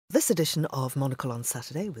This edition of Monocle on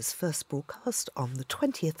Saturday was first broadcast on the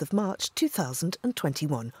 20th of March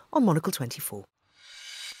 2021 on Monocle 24.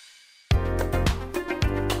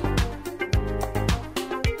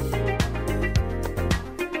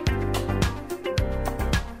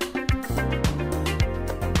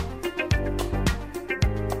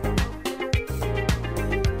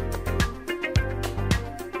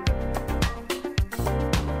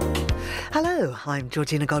 Hello, I'm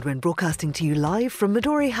Georgina Godwin, broadcasting to you live from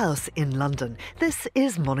Midori House in London. This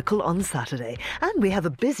is Monocle on Saturday, and we have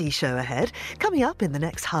a busy show ahead. Coming up in the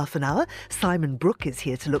next half an hour, Simon Brooke is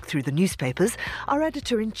here to look through the newspapers. Our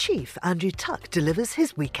editor-in-chief, Andrew Tuck, delivers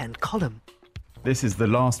his weekend column. This is the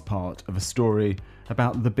last part of a story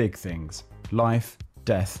about the big things: life,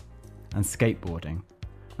 death, and skateboarding,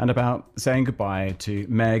 and about saying goodbye to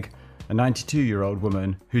Meg, a 92-year-old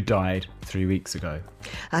woman who died 3 weeks ago.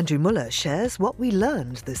 Andrew Muller shares what we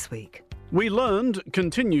learned this week. We learned,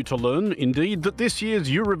 continue to learn, indeed, that this year's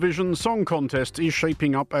Eurovision Song Contest is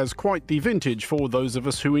shaping up as quite the vintage for those of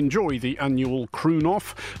us who enjoy the annual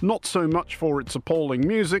croon-off, not so much for its appalling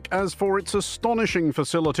music as for its astonishing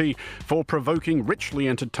facility for provoking richly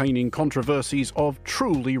entertaining controversies of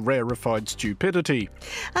truly rarefied stupidity.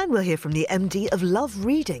 And we'll hear from the MD of Love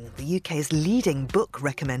Reading, the UK's leading book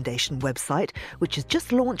recommendation website, which has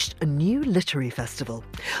just launched a new literary festival.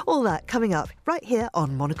 All that coming up right here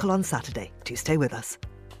on Monocle on Saturday. Do stay with us.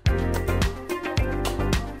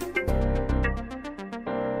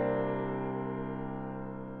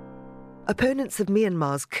 Opponents of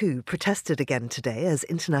Myanmar's coup protested again today as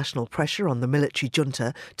international pressure on the military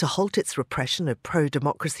junta to halt its repression of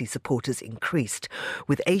pro-democracy supporters increased,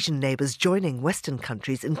 with Asian neighbours joining Western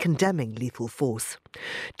countries in condemning lethal force.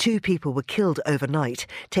 2 people were killed overnight,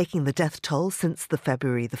 taking the death toll since the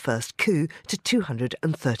February the 1st coup to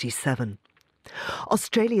 237.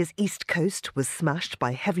 Australia's east coast was smashed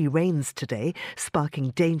by heavy rains today,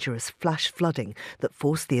 sparking dangerous flash flooding that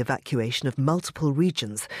forced the evacuation of multiple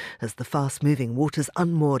regions as the fast-moving waters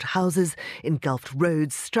unmoored houses, engulfed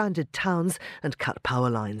roads, stranded towns and cut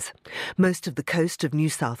power lines. Most of the coast of New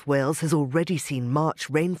South Wales has already seen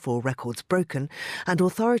March rainfall records broken, and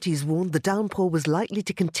authorities warned the downpour was likely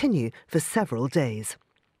to continue for several days.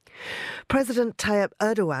 President Tayyip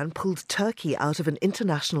Erdogan pulled Turkey out of an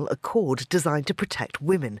international accord designed to protect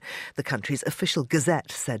women, the country's official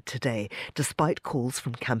gazette said today, despite calls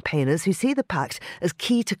from campaigners who see the pact as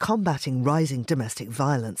key to combating rising domestic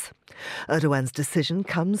violence. Erdogan's decision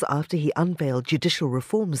comes after he unveiled judicial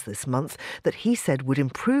reforms this month that he said would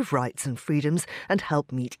improve rights and freedoms and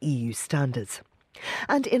help meet EU standards.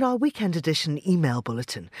 And in our weekend edition email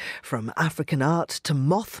bulletin, from African art to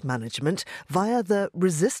moth management via the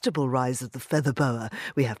resistible rise of the feather boa,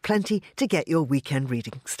 we have plenty to get your weekend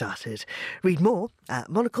reading started. Read more at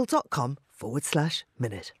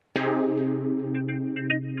monocle.com/minute.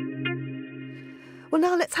 Well,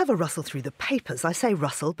 now let's have a rustle through the papers. I say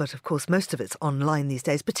rustle, but of course most of it's online these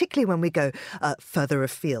days, particularly when we go further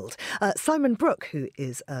afield. Simon Brooke, who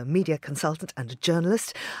is a media consultant and a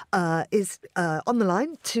journalist, is on the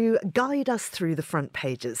line to guide us through the front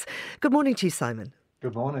pages. Good morning to you, Simon.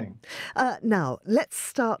 Good morning. Now, let's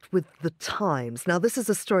start with the Times. Now, this is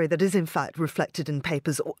a story that is in fact reflected in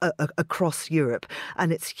papers across Europe,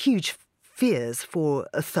 and it's huge fears for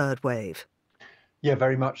a third wave. Yeah,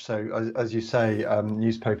 very much so. As you say,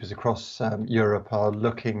 newspapers across Europe are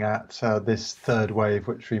looking at this third wave,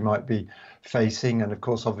 which we might be facing. And of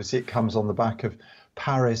course, obviously, it comes on the back of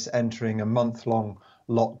Paris entering a month-long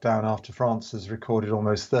lockdown after France has recorded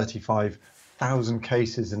almost 35,000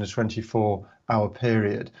 cases in a 24-hour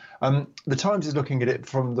period. The Times is looking at it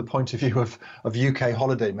from the point of view of UK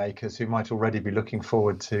holidaymakers who might already be looking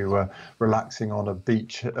forward to relaxing on a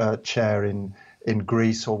beach chair in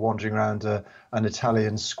Greece or wandering around an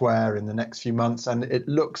Italian square in the next few months. And it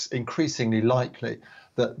looks increasingly likely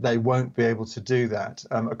that they won't be able to do that.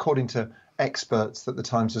 According to experts that the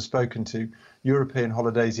Times has spoken to, European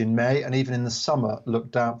holidays in May and even in the summer look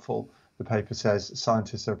doubtful. The paper says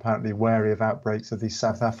scientists are apparently wary of outbreaks of the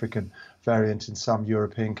South African variant in some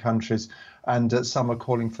European countries, and some are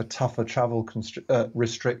calling for tougher travel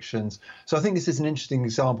restrictions. So I think this is an interesting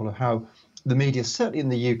example of how the media, certainly in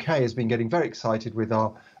the UK, has been getting very excited with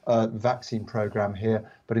our vaccine programme here.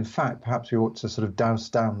 But in fact, perhaps we ought to sort of douse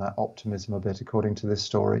down that optimism a bit, according to this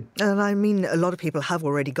story. And I mean, a lot of people have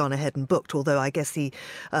already gone ahead and booked, although I guess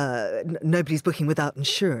nobody's booking without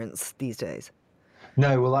insurance these days.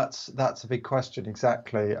 No, well, that's a big question,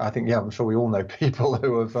 exactly. I think, I'm sure we all know people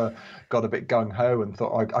who have got a bit gung-ho and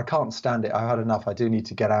thought, I can't stand it, I've had enough, I do need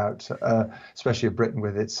to get out, especially Britain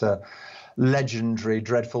with its legendary,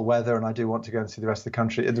 dreadful weather, and I do want to go and see the rest of the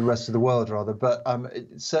country, the rest of the world rather. But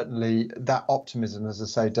certainly that optimism, as I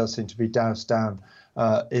say, does seem to be doused down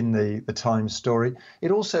in the Times story. It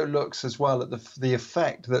also looks as well at the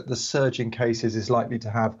effect that the surge in cases is likely to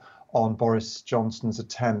have on Boris Johnson's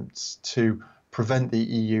attempts to prevent the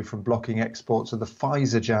EU from blocking exports of the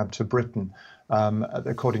Pfizer jab to Britain.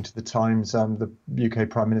 According to the Times, the UK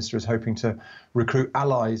Prime Minister is hoping to recruit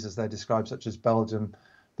allies, as they're described, such as Belgium,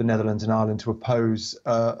 the Netherlands and Ireland, to oppose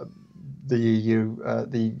the EU,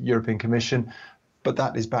 the European Commission. But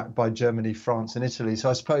that is backed by Germany, France and Italy. So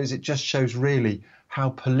I suppose it just shows really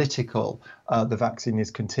how political the vaccine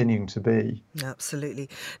is continuing to be. Absolutely.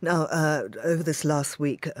 Now, over this last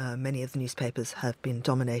week, many of the newspapers have been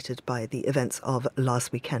dominated by the events of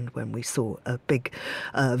last weekend when we saw a big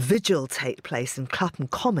vigil take place in Clapham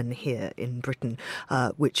Common here in Britain,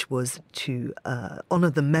 which was to honour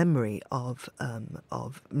the memory of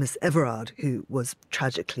Miss Everard, who was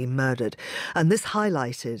tragically murdered. And this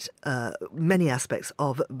highlighted many aspects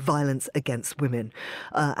of violence against women.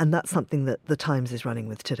 And that's something that the Times is running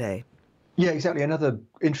with today. Yeah, exactly. Another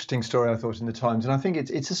interesting story I thought in the Times, and I think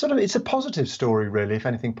it's a positive story, really. If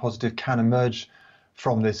anything positive can emerge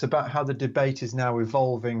from this, about how the debate is now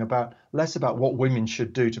evolving about less about what women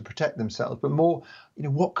should do to protect themselves, but more,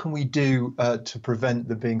 what can we do to prevent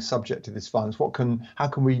them being subject to this violence? How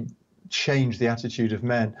can we change the attitude of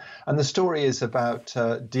men? And the story is about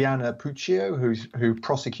Diana Puccio, who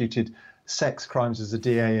prosecuted sex crimes as a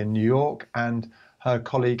DA in New York, and her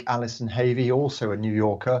colleague Alison Havey, also a New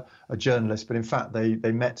Yorker, a journalist, but in fact they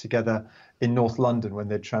met together in North London when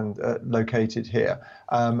they'd located here.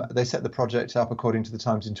 They set the project up, according to the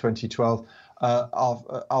Times, in 2012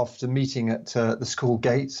 after meeting at the school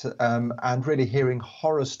gates and really hearing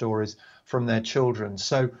horror stories from their children.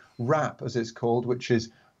 So RAP, as it's called, which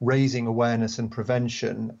is raising awareness and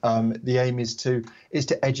prevention, the aim is to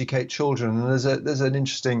educate children. And there's an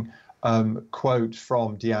interesting quote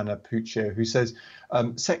from Diana Puccio, who says,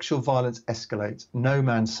 sexual violence escalates. No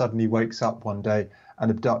man suddenly wakes up one day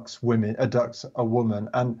and abducts a woman.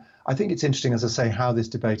 And I think it's interesting, as I say, how this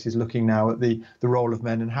debate is looking now at the role of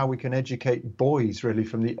men and how we can educate boys really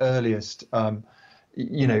from the earliest, the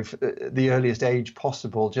earliest age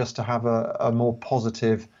possible, just to have a more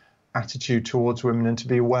positive attitude towards women and to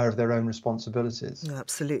be aware of their own responsibilities.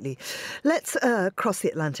 Absolutely. Let's cross the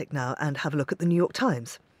Atlantic now and have a look at the New York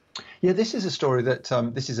Times. Yeah, this is a story that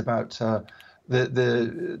this is about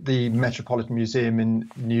the Metropolitan Museum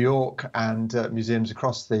in New York and museums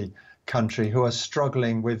across the country who are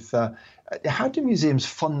struggling with how do museums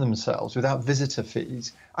fund themselves without visitor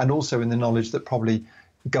fees, and also in the knowledge that probably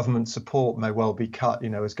government support may well be cut,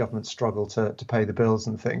 as governments struggle to pay the bills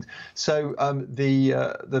and things. So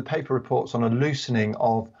the paper reports on a loosening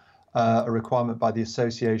of a requirement by the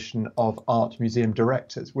Association of Art Museum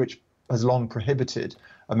Directors, which has long prohibited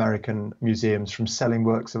American museums from selling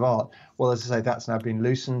works of art. Well, as I say, that's now been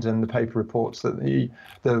loosened, and the paper reports that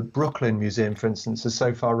the Brooklyn Museum, for instance, has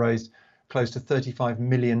so far raised close to $35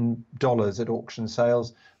 million at auction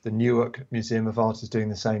sales. The Newark Museum of Art is doing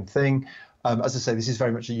the same thing. As I say, this is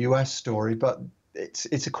very much a US story, but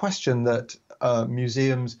it's a question that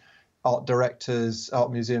museums, art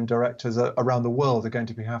museum directors around the world are going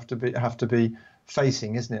to have to be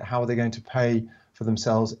facing, isn't it? How are they going to pay for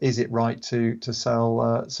themselves? Is it right to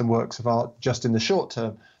sell some works of art just in the short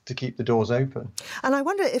term to keep the doors open? And I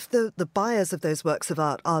wonder if the buyers of those works of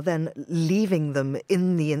art are then leaving them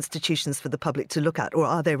in the institutions for the public to look at, or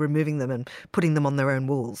are they removing them and putting them on their own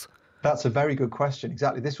walls? That's a very good question.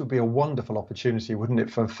 Exactly. This would be a wonderful opportunity, wouldn't it,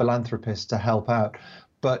 for philanthropists to help out?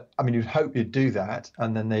 But I mean, you'd hope you'd do that,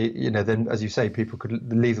 and then then as you say, people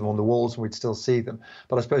could leave them on the walls and we'd still see them.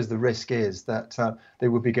 But I suppose the risk is that they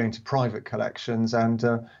would be going to private collections, and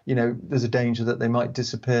there's a danger that they might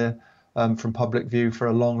disappear from public view for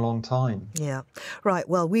a long, long time. Yeah, right.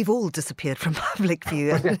 Well, we've all disappeared from public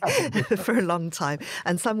view for a long time,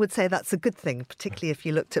 and some would say that's a good thing, particularly if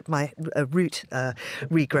you looked at my root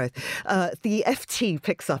regrowth. The FT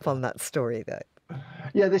picks up on that story, though.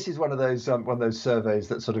 Yeah, this is one of those surveys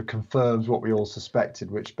that sort of confirms what we all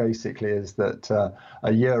suspected, which basically is that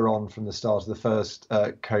a year on from the start of the first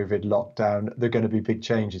COVID lockdown, there are going to be big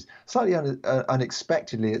changes. Slightly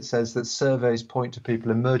unexpectedly, it says that surveys point to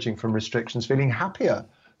people emerging from restrictions feeling happier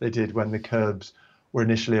they did when the curbs were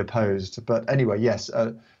initially opposed. But anyway, yes,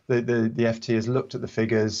 the FT has looked at the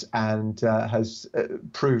figures and has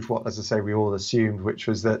proved what, as I say, we all assumed, which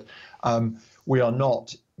was that we are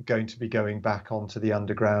not going to be going back onto the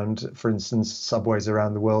underground. For instance, subways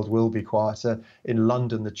around the world will be quieter. In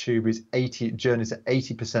London, the tube is journeys are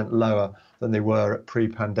 80% lower than they were at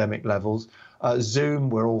pre-pandemic levels. Zoom,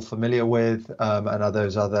 we're all familiar with, and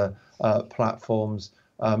those other platforms.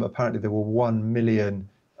 Apparently, there were 1 million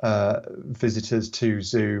visitors to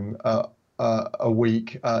Zoom a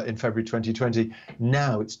week in February 2020.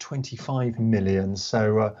 Now it's 25 million,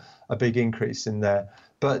 so a big increase in there.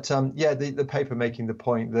 But the paper making the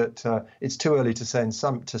point that it's too early to say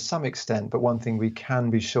to some extent, but one thing we can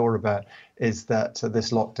be sure about is that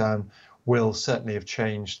this lockdown will certainly have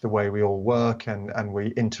changed the way we all work and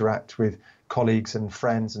we interact with colleagues and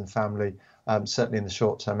friends and family, certainly in the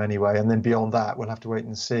short term anyway. And then beyond that, we'll have to wait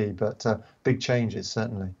and see. But big changes,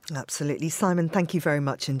 certainly. Absolutely. Simon, thank you very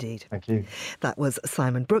much indeed. Thank you. That was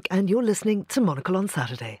Simon Brooke, and you're listening to Monocle on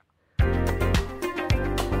Saturday.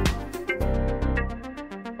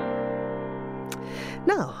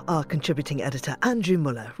 Now, our contributing editor, Andrew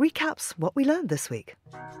Muller, recaps what we learned this week.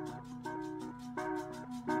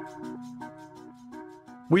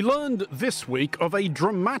 We learned this week of a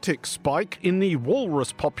dramatic spike in the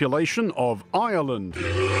walrus population of Ireland.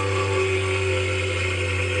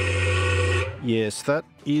 Yes, that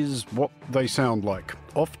is what they sound like.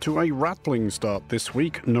 Off to a rattling start this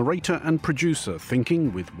week, narrator and producer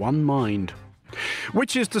thinking with one mind.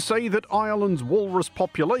 Which is to say that Ireland's walrus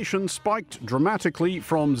population spiked dramatically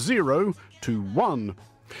from 0 to 1.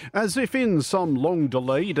 As if in some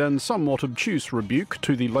long-delayed and somewhat obtuse rebuke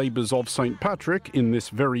to the labours of St Patrick in this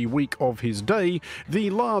very week of his day, the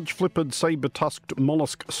large-flippered sabre-tusked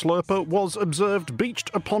mollusk slurper was observed beached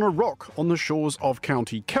upon a rock on the shores of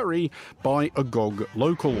County Kerry by Agog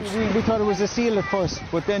locals. We thought it was a seal at first,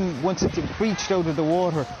 but then once it breached out of the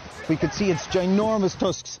water, we could see its ginormous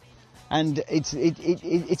tusks. And it's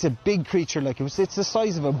a big creature, it's the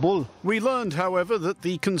size of a bull. We learned, however, that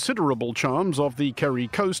the considerable charms of the Kerry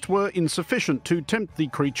coast were insufficient to tempt the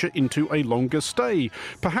creature into a longer stay,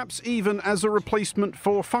 perhaps even as a replacement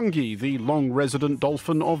for Fungi, the long-resident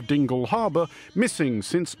dolphin of Dingle Harbour, missing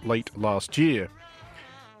since late last year.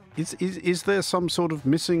 Is there some sort of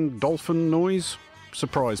missing dolphin noise?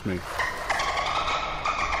 Surprise me.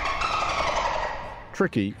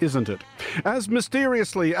 Tricky, isn't it? As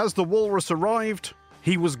mysteriously as the walrus arrived,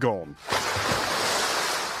 he was gone.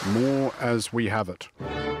 More as we have it.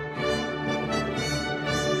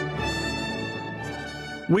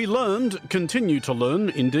 We continue to learn,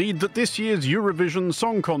 indeed, that this year's Eurovision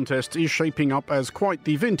Song Contest is shaping up as quite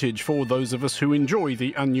the vintage for those of us who enjoy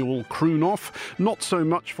the annual Croon-Off, not so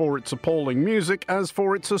much for its appalling music as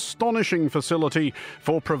for its astonishing facility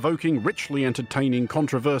for provoking richly entertaining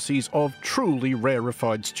controversies of truly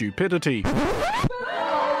rarefied stupidity.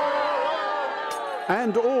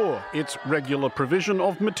 And/or its regular provision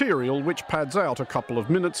of material which pads out a couple of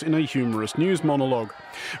minutes in a humorous news monologue.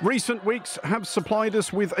 Recent weeks have supplied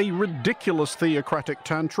us with a ridiculous theocratic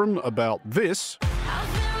tantrum about this.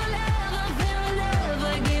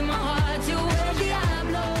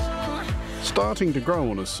 Starting to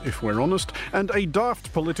grow on us, if we're honest, and a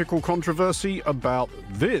daft political controversy about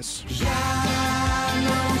this.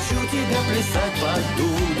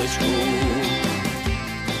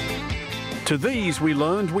 To these, we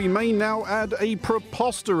learned, we may now add a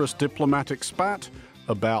preposterous diplomatic spat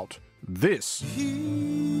about this. Here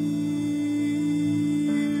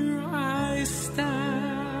I stand.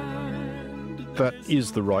 That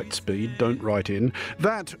is the right speed, don't write in.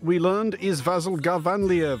 That, we learned, is Vasil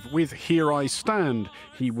Gavanliev with Here I Stand.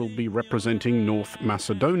 He will be representing North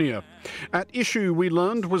Macedonia. At issue, we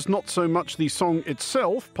learned, was not so much the song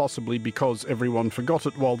itself, possibly because everyone forgot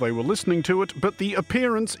it while they were listening to it, but the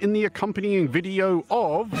appearance in the accompanying video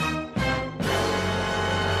of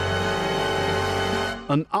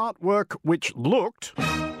an artwork which looked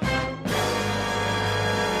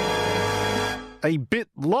a bit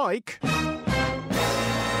like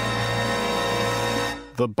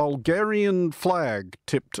the Bulgarian flag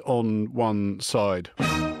tipped on one side.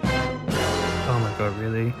 Oh my god,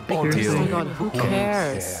 really? Oh my god, who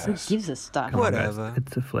cares? Who gives a stuff? Whatever.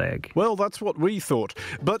 It's a flag. Well, that's what we thought.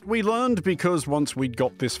 But we learned, because once we'd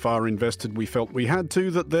got this far invested, we felt we had to,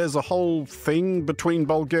 that there's a whole thing between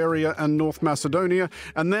Bulgaria and North Macedonia.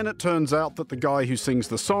 And then it turns out that the guy who sings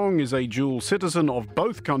the song is a dual citizen of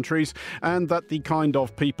both countries, and that the kind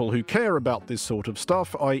of people who care about this sort of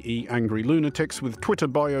stuff, i.e. angry lunatics with Twitter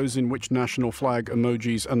bios in which national flag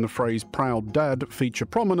emojis and the phrase proud dad feature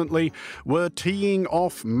prominently, were teeing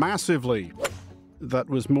off massively. That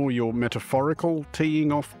was more your metaphorical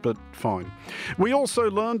teeing off, but fine. We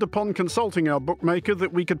also learned upon consulting our bookmaker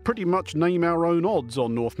that we could pretty much name our own odds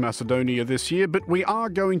on North Macedonia this year, but we are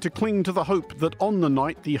going to cling to the hope that on the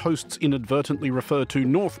night the hosts inadvertently refer to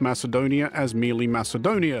North Macedonia as merely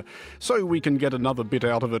Macedonia, so we can get another bit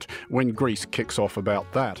out of it when Greece kicks off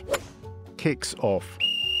about that. Kicks off.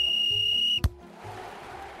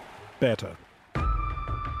 better.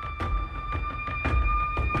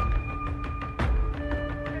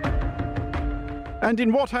 And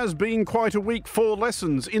in what has been quite a week for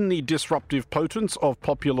lessons in the disruptive potence of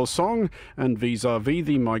popular song and vis-a-vis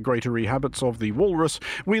the migratory habits of the walrus,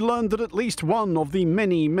 we learned that at least one of the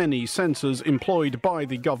many, many censors employed by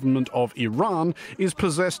the government of Iran is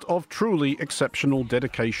possessed of truly exceptional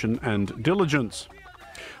dedication and diligence.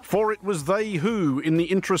 For it was they who, in the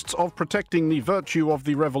interests of protecting the virtue of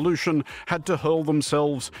the revolution, had to hurl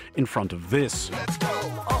themselves in front of this.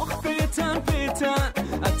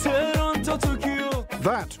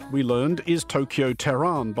 That, we learned, is Tokyo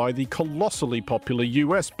Tehran by the colossally popular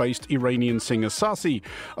US-based Iranian singer Sasi,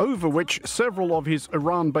 over which several of his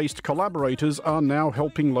Iran-based collaborators are now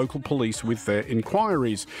helping local police with their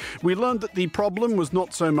inquiries. We learned that the problem was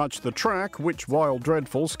not so much the track, which, while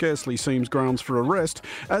dreadful, scarcely seems grounds for arrest,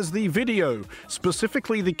 as the video,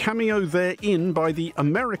 specifically the cameo therein by the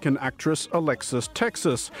American actress Alexis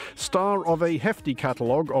Texas, star of a hefty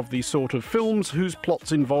catalogue of the sort of films whose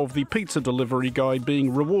plots involve the pizza delivery guy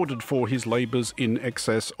being rewarded for his labours in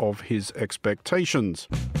excess of his expectations.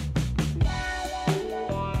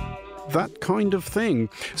 That kind of thing.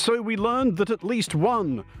 So we learned that at least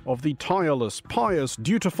one of the tireless, pious,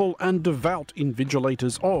 dutiful and devout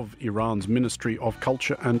invigilators of Iran's Ministry of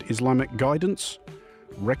Culture and Islamic Guidance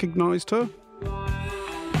recognised her.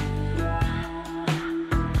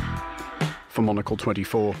 For Monocle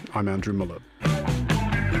 24, I'm Andrew Muller.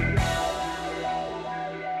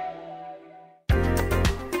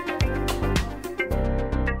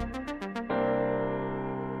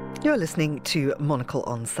 You're listening to Monocle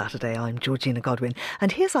on Saturday. I'm Georgina Godwin,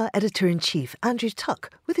 and here's our editor-in-chief, Andrew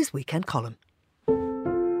Tuck, with his weekend column.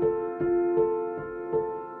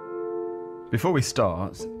 Before we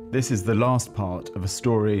start, this is the last part of a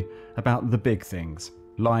story about the big things: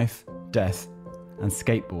 life, death, and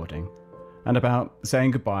skateboarding, and about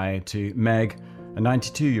saying goodbye to Meg, a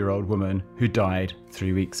 92-year-old woman who died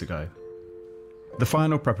 3 weeks ago. The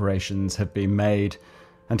final preparations have been made,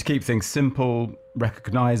 and to keep things simple,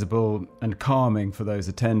 recognisable and calming for those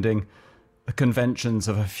attending, the conventions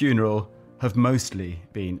of a funeral have mostly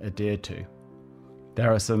been adhered to.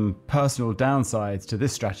 There are some personal downsides to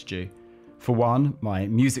this strategy. For one, my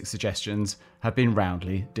music suggestions have been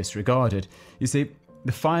roundly disregarded. You see,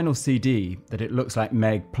 the final CD that it looks like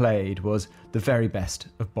Meg played was the very best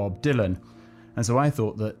of Bob Dylan, and so I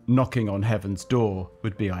thought that Knocking on Heaven's Door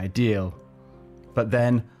would be ideal. But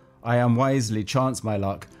then I unwisely chanced my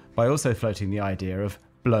luck by also floating the idea of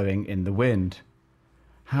Blowing in the Wind.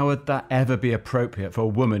 How would that ever be appropriate for a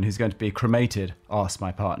woman who's going to be cremated? Asked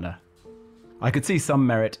my partner. I could see some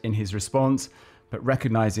merit in his response, but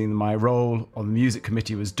recognising my role on the music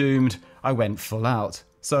committee was doomed, I went full out.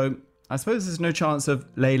 So I suppose there's no chance of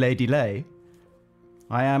Lay Lady Lay.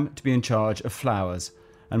 I am to be in charge of flowers,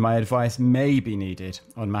 and my advice may be needed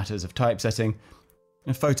on matters of typesetting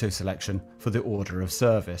and photo selection for the order of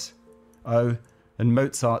service. Oh, and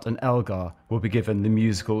Mozart and Elgar will be given the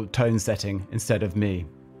musical tone setting instead of me.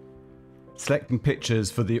 Selecting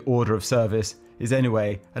pictures for the order of service is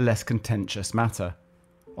anyway a less contentious matter.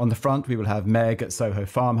 On the front we will have Meg at Soho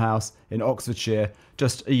Farmhouse in Oxfordshire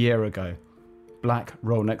just a year ago. Black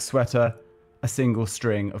roll-neck sweater, a single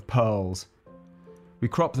string of pearls. We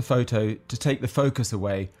crop the photo to take the focus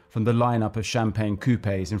away from the lineup of champagne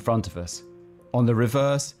coupes in front of us. On the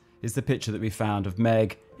reverse is the picture that we found of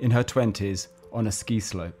Meg in her 20s on a ski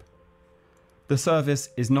slope. The service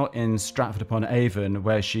is not in Stratford-upon-Avon,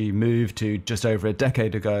 where she moved to just over a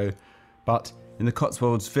decade ago, but in the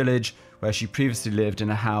Cotswolds village, where she previously lived in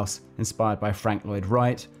a house inspired by Frank Lloyd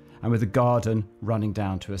Wright and with a garden running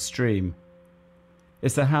down to a stream.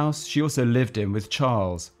 It's the house she also lived in with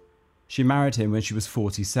Charles. She married him when she was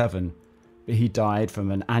 47, but he died from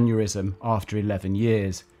an aneurysm after 11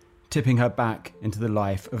 years, tipping her back into the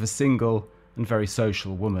life of a single and very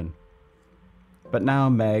social woman. But now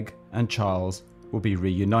Meg and Charles will be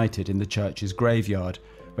reunited in the church's graveyard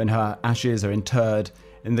when her ashes are interred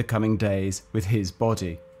in the coming days with his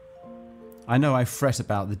body. I know I fret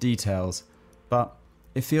about the details, but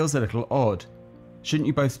it feels a little odd. Shouldn't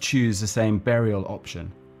you both choose the same burial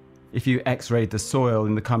option? If you x-rayed the soil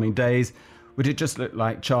in the coming days, would it just look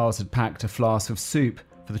like Charles had packed a flask of soup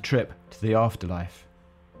for the trip to the afterlife?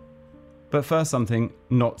 But first, something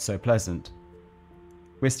not so pleasant.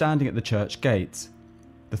 We're standing at the church gates.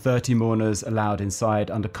 The 30 mourners allowed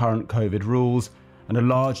inside under current COVID rules, and a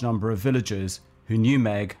large number of villagers who knew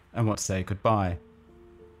Meg and want to say goodbye.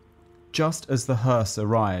 Just as the hearse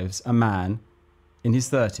arrives, a man, in his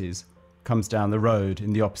 30s, comes down the road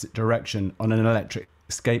in the opposite direction on an electric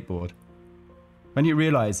skateboard. When he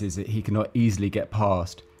realises that he cannot easily get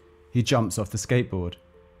past, He jumps off the skateboard.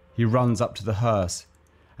 He runs up to the hearse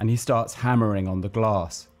and he starts hammering on the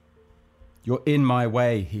glass. "You're in my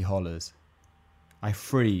way," he hollers. I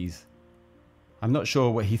freeze. I'm not sure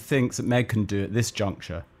what he thinks that Meg can do at this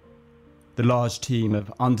juncture. The large team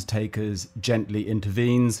of undertakers gently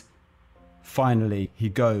intervenes. Finally, he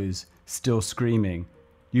goes, still screaming,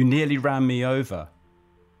 "You nearly ran me over."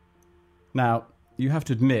 Now, you have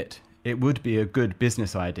to admit, it would be a good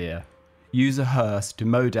business idea. Use a hearse to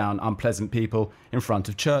mow down unpleasant people in front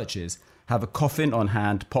of churches, have a coffin on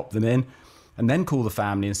hand, pop them in, and then call the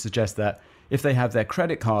family and suggest that if they have their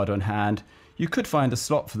credit card on hand, you could find a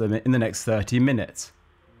slot for them in the next 30 minutes.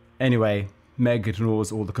 Anyway, Meg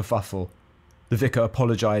ignores all the kerfuffle. The vicar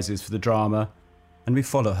apologises for the drama, and we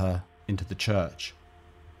follow her into the church.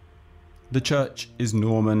 The church is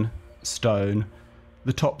Norman, stone,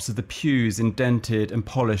 the tops of the pews indented and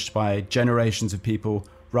polished by generations of people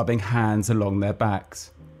rubbing hands along their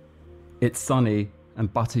backs. It's sunny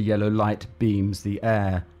and butter yellow light beams the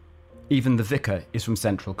air. Even the vicar is from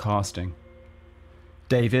Central Casting.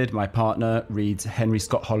 David, my partner, reads Henry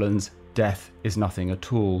Scott Holland's Death is Nothing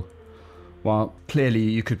at All. While clearly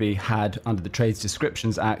you could be had under the Trades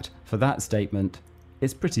Descriptions Act for that statement,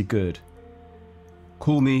 it's pretty good.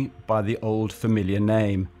 Call me by the old familiar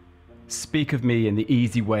name. Speak of me in the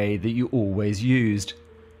easy way that you always used.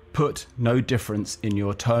 Put no difference in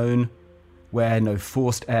your tone. Wear no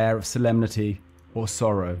forced air of solemnity or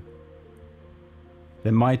sorrow.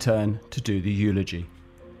 Then my turn to do the eulogy.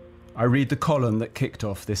 I read the column that kicked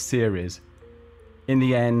off this series. In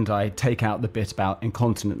the end, I take out the bit about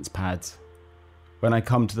incontinence pads. When I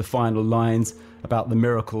come to the final lines about the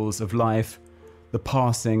miracles of life, the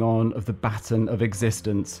passing on of the baton of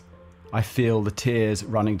existence, I feel the tears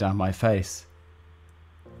running down my face.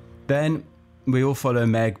 Then we all follow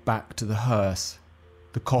Meg back to the hearse,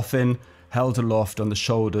 the coffin held aloft on the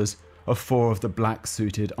shoulders of 4 of the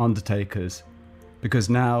black-suited undertakers, because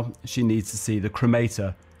now she needs to see the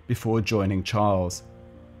cremator before joining Charles.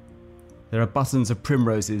 There are buttons of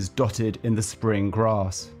primroses dotted in the spring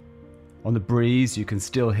grass. On the breeze you can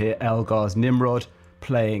still hear Elgar's Nimrod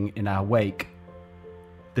playing in our wake.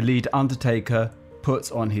 The lead undertaker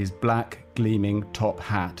puts on his black gleaming top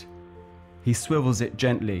hat. He swivels it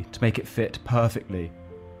gently to make it fit perfectly,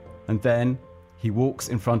 and then he walks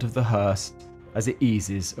in front of the hearse as it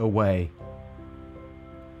eases away.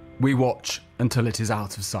 We watch until it is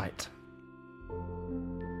out of sight.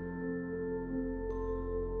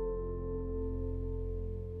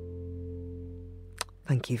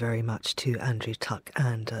 Thank you very much to Andrew Tuck.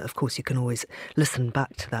 And of course, you can always listen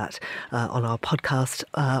back to that on our podcast,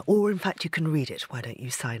 or in fact, you can read it. Why don't you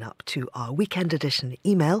sign up to our weekend edition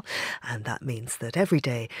email? And that means that every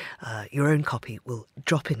day your own copy will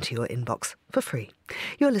drop into your inbox for free.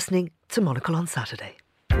 You're listening to Monocle on Saturday.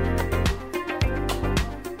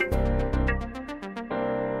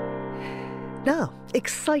 Now,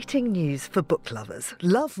 exciting news for book lovers.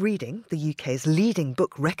 Love Reading, the UK's leading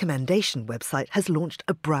book recommendation website, has launched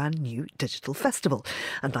a brand new digital festival.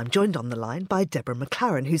 And I'm joined on the line by Deborah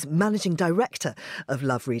McLaren, who's Managing Director of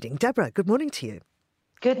Love Reading. Deborah, good morning to you.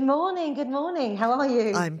 Good morning, good morning. How are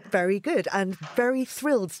you? I'm very good and very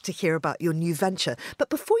thrilled to hear about your new venture.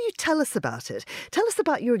 But before you tell us about it, tell us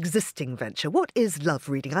about your existing venture. What is Love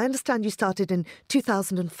Reading? I understand you started in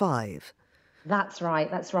 2005. That's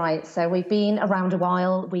right. So we've been around a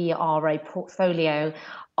while. We are a portfolio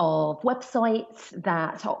of websites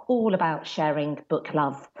that are all about sharing book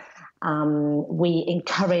love. We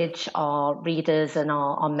encourage our readers and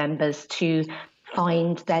our members to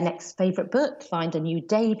find their next favourite book, find a new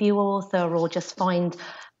debut author, or just find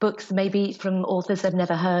books maybe from authors they've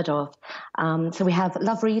never heard of. So we have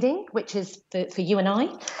Love Reading, which is for you and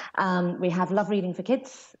I. We have Love Reading for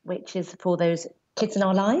Kids, which is for those kids in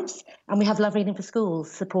our lives. And we have Love Reading for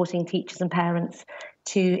Schools, supporting teachers and parents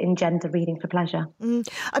to engender reading for pleasure.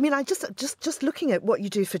 I mean, I just looking at what you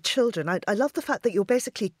do for children, I love the fact that you're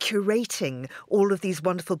basically curating all of these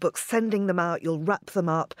wonderful books, sending them out, you'll wrap them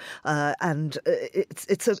up, and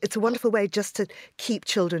it's a wonderful way just to keep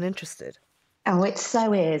children interested. Oh, it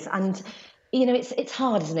so is. And you know, it's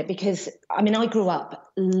hard, isn't it? Because, I mean, I grew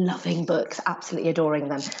up loving books, absolutely adoring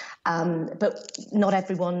them. But not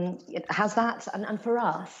everyone has that. And for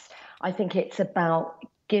us, I think it's about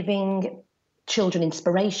giving children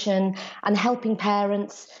inspiration and helping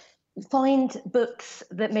parents find books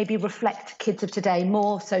that maybe reflect kids of today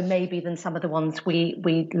more so maybe than some of the ones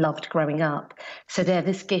we loved growing up. So they're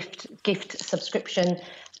this gift subscription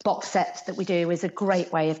box set that we do is a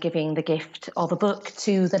great way of giving the gift of a book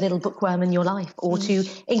to the little bookworm in your life, or to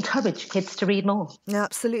encourage kids to read more.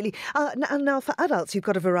 Absolutely. And now for adults, you've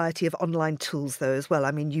got a variety of online tools, though, as well.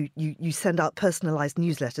 I mean, you send out personalised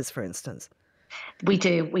newsletters, for instance. We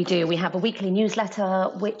do. We have a weekly newsletter,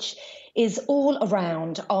 which is all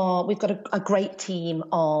around we've got a great team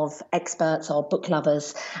of experts, or book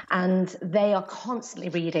lovers, and they are constantly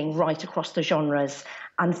reading right across the genres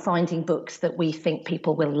and finding books that we think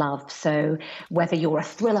people will love. So whether you're a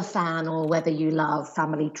thriller fan or whether you love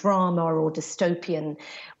family drama or dystopian,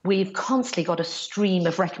 we've constantly got a stream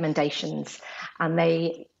of recommendations, and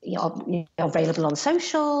they are available on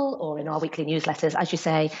social or in our weekly newsletters, as you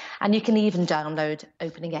say, and you can even download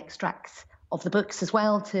opening extracts of the books as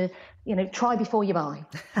well to, try before you buy.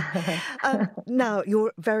 Now,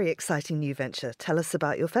 your very exciting new venture. Tell us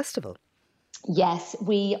about your festival. Yes,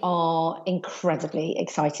 we are incredibly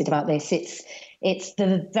excited about this. It's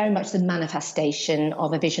very much the manifestation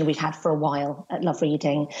of a vision we've had for a while at Love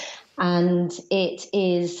Reading. And it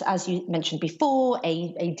is, as you mentioned before,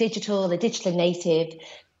 a digital native,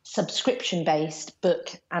 subscription-based book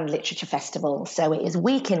and literature festival. So it is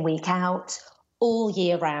week in, week out, all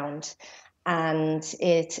year round. And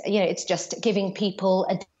it's just giving people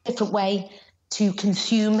a different way to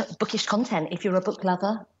consume bookish content. If you're a book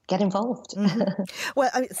lover, get involved. Mm-hmm. Well,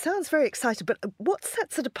 it sounds very exciting, but what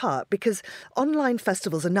sets it apart? Because online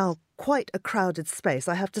festivals are now quite a crowded space.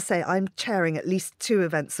 I have to say, I'm chairing at least 2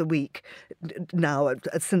 events a week now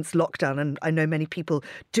since lockdown, and I know many people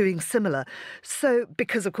doing similar. So,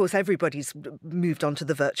 because of course everybody's moved onto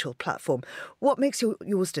the virtual platform, what makes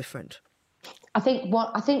yours different? I think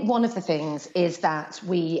one of the things is that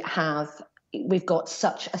we've got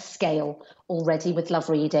such a scale already with Love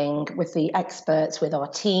Reading, with the experts, with our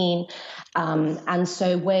team, and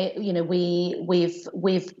so we've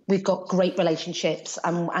got great relationships,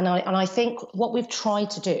 and I think what we've tried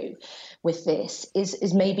to do with this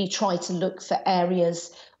is maybe try to look for areas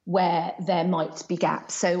where there might be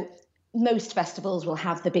gaps. So most festivals will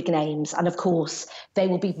have the big names, and of course they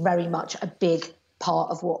will be very much a big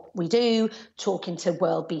part of what we do, talking to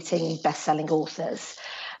world-beating best-selling authors.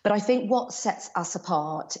 But I think what sets us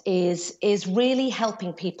apart is really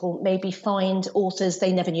helping people maybe find authors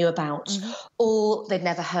they never knew about, or they've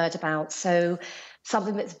never heard about. So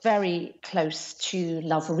something that's very close to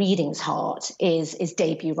Love Reading's heart is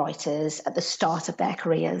debut writers at the start of their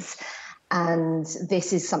careers. And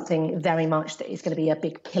this is something very much that is going to be a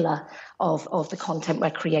big pillar of the content we're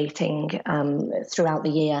creating throughout the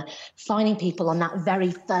year, finding people on that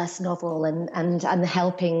very first novel and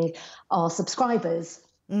helping our subscribers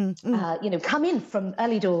come in from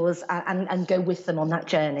early doors and go with them on that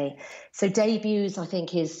journey. So debuts, I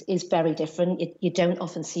think, is very different. You don't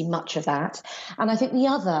often see much of that. And I think the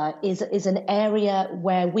other is an area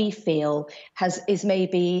where we feel is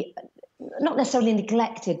maybe not necessarily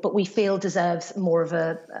neglected, but we feel deserves more of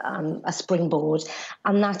a springboard,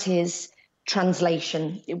 and that is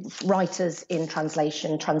translation, writers in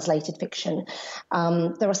translation, translated fiction.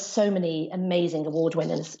 There are so many amazing award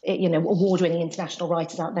winners, award-winning international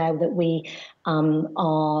writers out there that we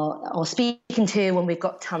are speaking to, and we've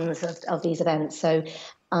got tons of these events. So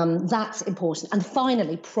that's important. And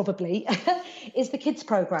finally, probably, is the kids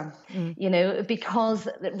programme, because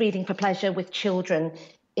Reading for Pleasure with children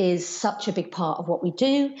is such a big part of what we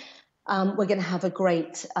do. We're going to have a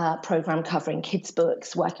great programme covering kids'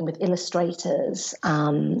 books, working with illustrators,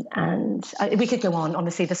 and we could go on.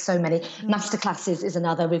 Honestly, there's so many. Masterclasses is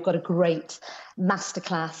another. We've got a great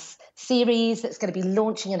masterclass series that's going to be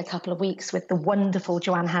launching in a couple of weeks with the wonderful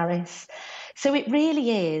Joanne Harris. So it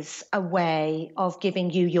really is a way of giving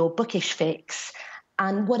you your bookish fix,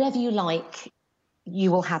 and whatever you like,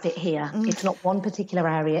 you will have it here. It's not one particular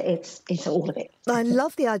area, it's all of it. I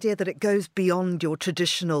love the idea that it goes beyond your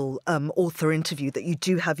traditional author interview, that you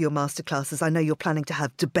do have your masterclasses. I know you're planning to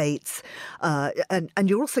have debates, and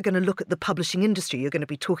you're also going to look at the publishing industry. You're going to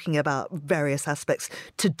be talking about various aspects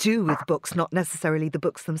to do with books, not necessarily the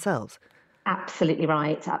books themselves. Absolutely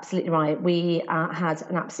right, absolutely right. We had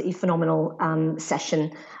an absolutely phenomenal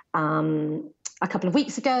session a couple of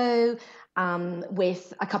weeks ago,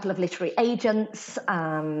 with a couple of literary agents,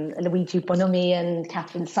 Luigi Bonomi and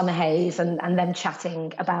Catherine Summerhays, and them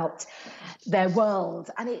chatting about their world.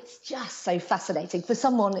 And it's just so fascinating for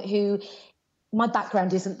someone who, my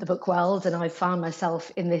background isn't the book world, and I found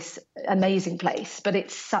myself in this amazing place, but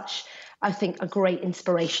it's such I think, a great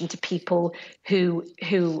inspiration to people who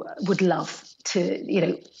would love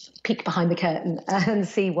to, peek behind the curtain and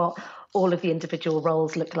see what all of the individual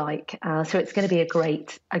roles look like. So it's going to be a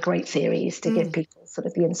great series to give people sort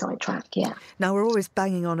of the inside track, yeah. Now, we're always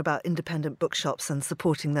banging on about independent bookshops and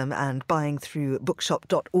supporting them and buying through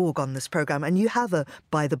bookshop.org on this programme, and you have a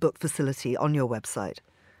Buy the Book facility on your website.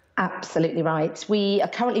 Absolutely right. We are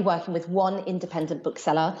currently working with one independent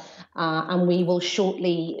bookseller, and we will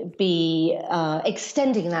shortly be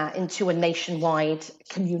extending that into a nationwide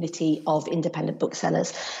community of independent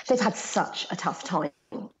booksellers. They've had such a tough time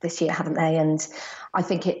this year, haven't they? And I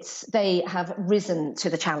think they have risen to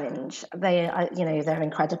the challenge. They're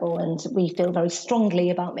incredible, and we feel very strongly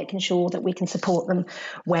about making sure that we can support them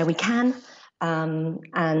where we can. And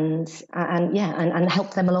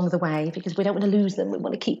help them along the way, because we don't want to lose them. We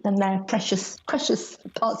want to keep them. They're precious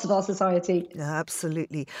parts of our society. Yeah,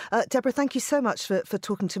 absolutely. Deborah, thank you so much for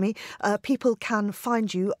talking to me. People can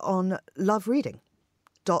find you on Love Reading.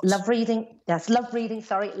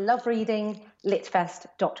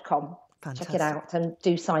 lovereadinglitfest.com. Fantastic. Check it out and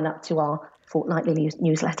do sign up to our fortnightly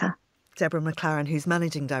newsletter. Deborah McLaren, who's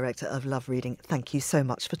Managing Director of Love Reading, thank you so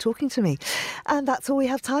much for talking to me. And that's all we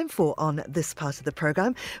have time for on this part of the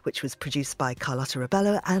programme, which was produced by Carlotta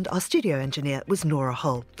Rebello, and our studio engineer was Nora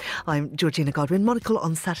Hull. I'm Georgina Godwin. Monocle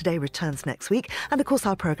on Saturday returns next week. And of course,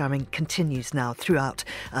 our programming continues now throughout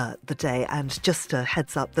the day. And just a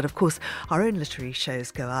heads up that, of course, our own literary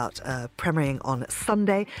shows go out premiering on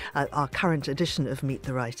Sunday. Our current edition of Meet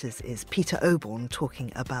the Writers is Peter Oborne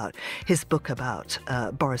talking about his book about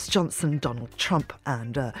Boris Johnson, Donald Trump,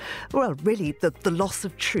 and, really the loss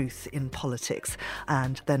of truth in politics.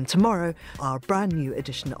 And then tomorrow, our brand new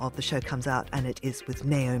edition of the show comes out, and it is with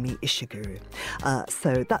Naomi Ishiguro.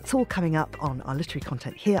 So that's all coming up on our literary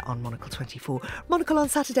content here on Monocle 24. Monocle on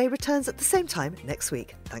Saturday returns at the same time next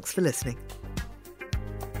week. Thanks for listening.